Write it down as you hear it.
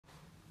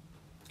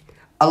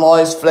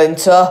Elias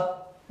Flinter.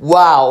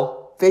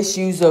 Wow, this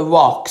user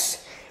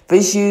rocks.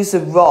 This user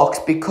rocks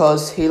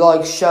because he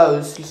likes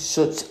shows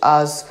such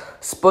as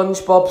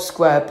SpongeBob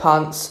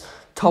SquarePants,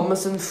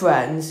 Thomas and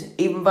Friends,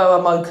 even though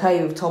I'm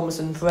okay with Thomas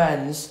and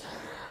Friends,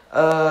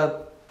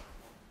 Bob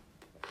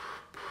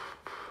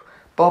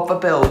the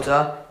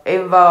Builder,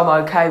 even though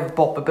I'm okay with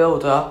Bob the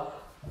Builder,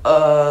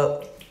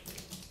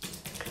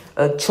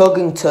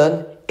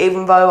 Chuggington,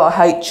 even though I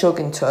hate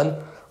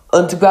Chuggington,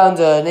 Underground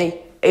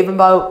Ernie, even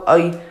though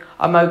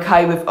I'm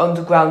okay with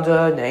Underground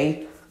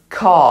Ernie,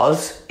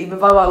 Cars, even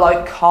though I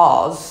like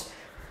Cars,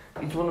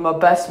 it's one of my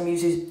best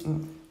movies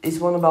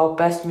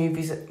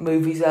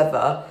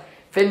ever.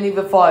 Finley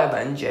the Fire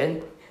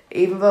Engine,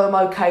 even though I'm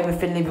okay with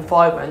Finley the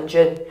Fire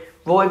Engine,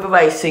 Roy the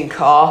Racing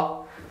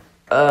Car,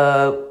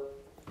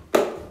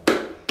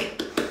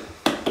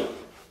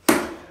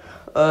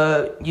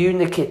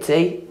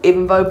 Unikitty,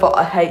 even though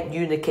I hate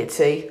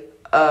Unikitty,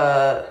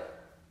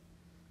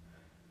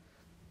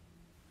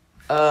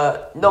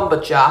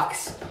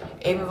 Numberjacks,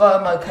 even though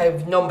I'm okay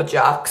with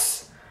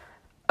Numberjacks,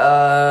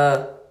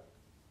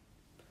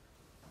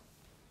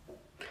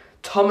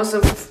 Thomas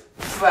and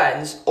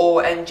Friends, All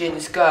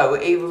Engines Go,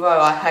 even though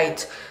I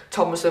hate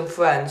Thomas and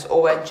Friends,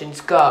 All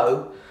Engines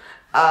Go,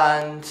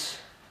 and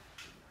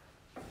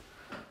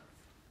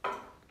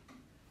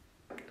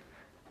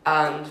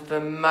the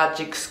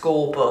Magic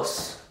School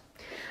Bus.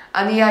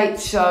 And he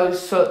hates shows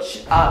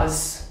such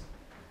as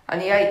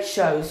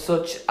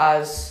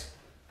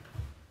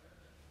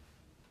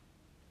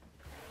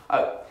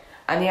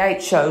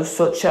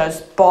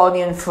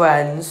Barney and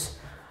Friends.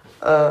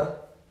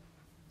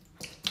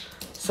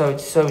 So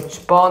it's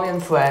Barney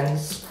and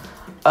Friends.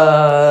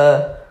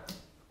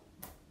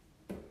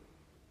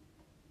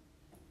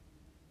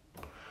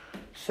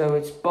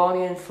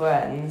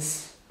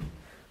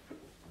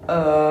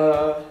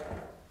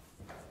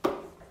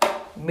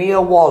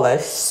 Mia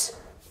Wallace,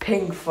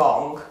 Ping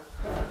Fong,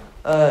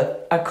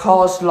 A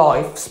Car's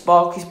Life,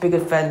 Sparky's Big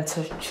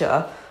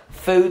Adventure,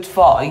 Food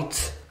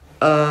Fight,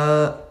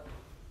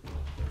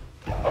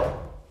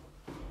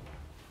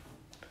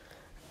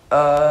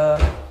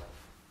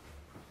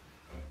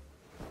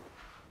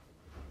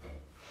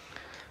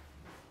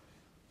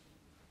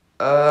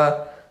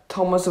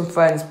 Thomas and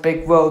Friends,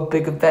 Big World,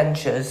 Big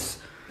Adventures,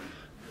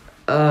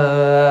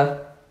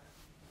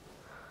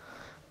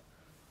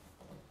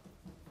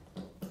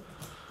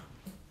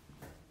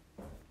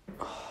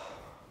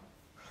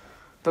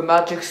 The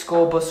Magic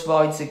School Bus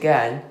Rides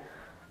Again,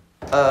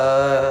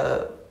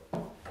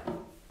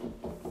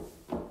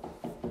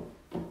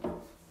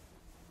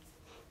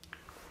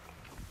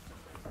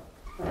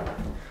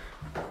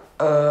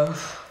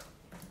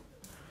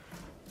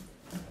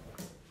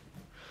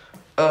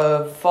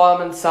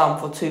 Fireman Sam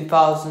for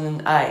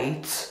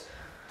 2008.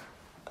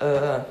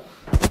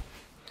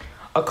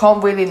 I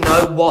can't really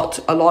know what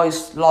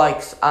Elias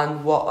likes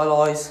and what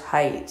Elias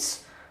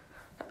hates.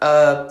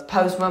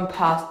 Postman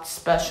Pat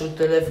Special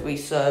Delivery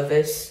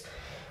Service.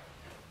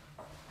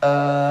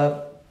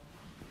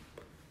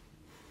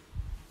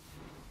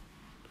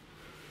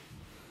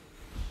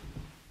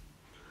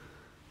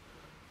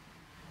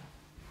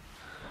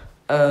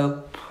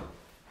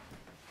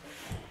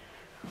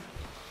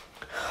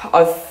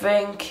 I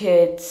think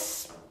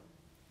it's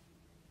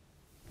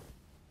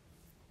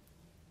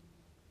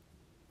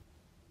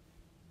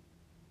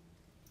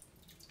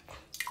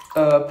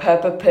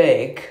Peppa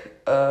Pig.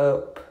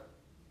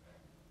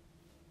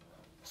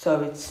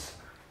 So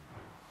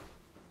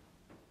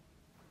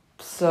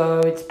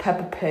it's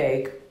Peppa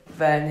Pig.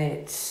 Then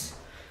it's,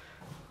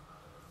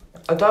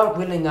 I don't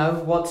really know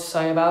what to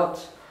say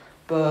about,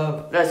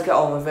 but let's get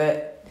on with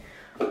it.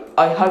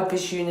 I hope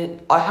this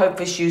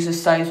user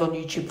stays on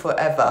YouTube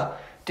forever.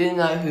 Didn't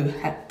know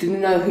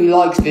who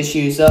likes this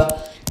user.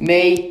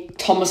 Me,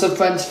 Thomas and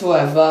Friends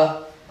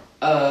Forever.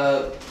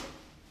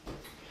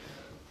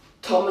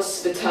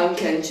 Thomas the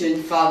Tank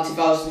Engine Fan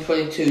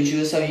 2022.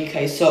 Duracell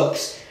UK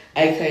Sucks,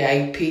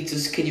 aka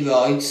Peter's Kiddie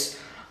Rides.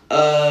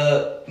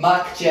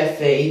 Mac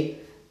Jeffy.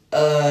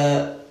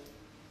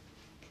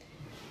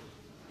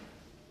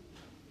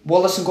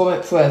 Wallace and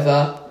Gromit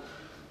Forever.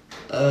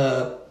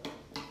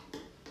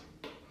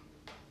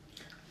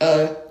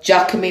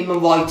 Jack and Mima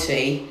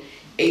Whitey,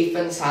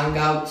 Ethan's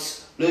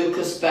Hangouts,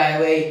 Lucas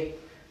Berry,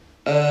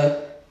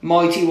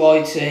 Mighty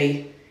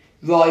Whitey,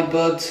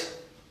 Rybud,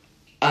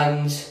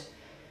 and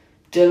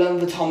Dylan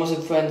the Thomas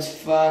and Friends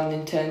Fan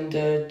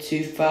Nintendo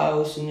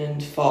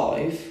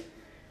 2005,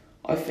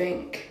 I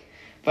think.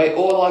 They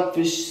all like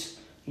this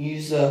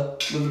user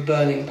with a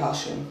burning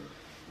passion.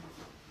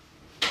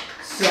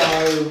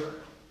 So,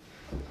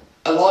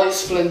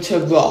 Elias Flinter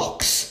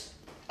rocks,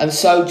 and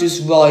so does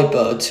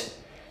Rybud.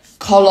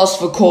 Carlos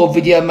the Core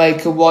Video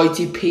Maker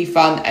YTP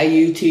Fan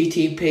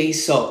AUTTP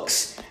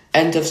sucks.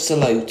 End of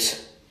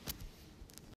salute.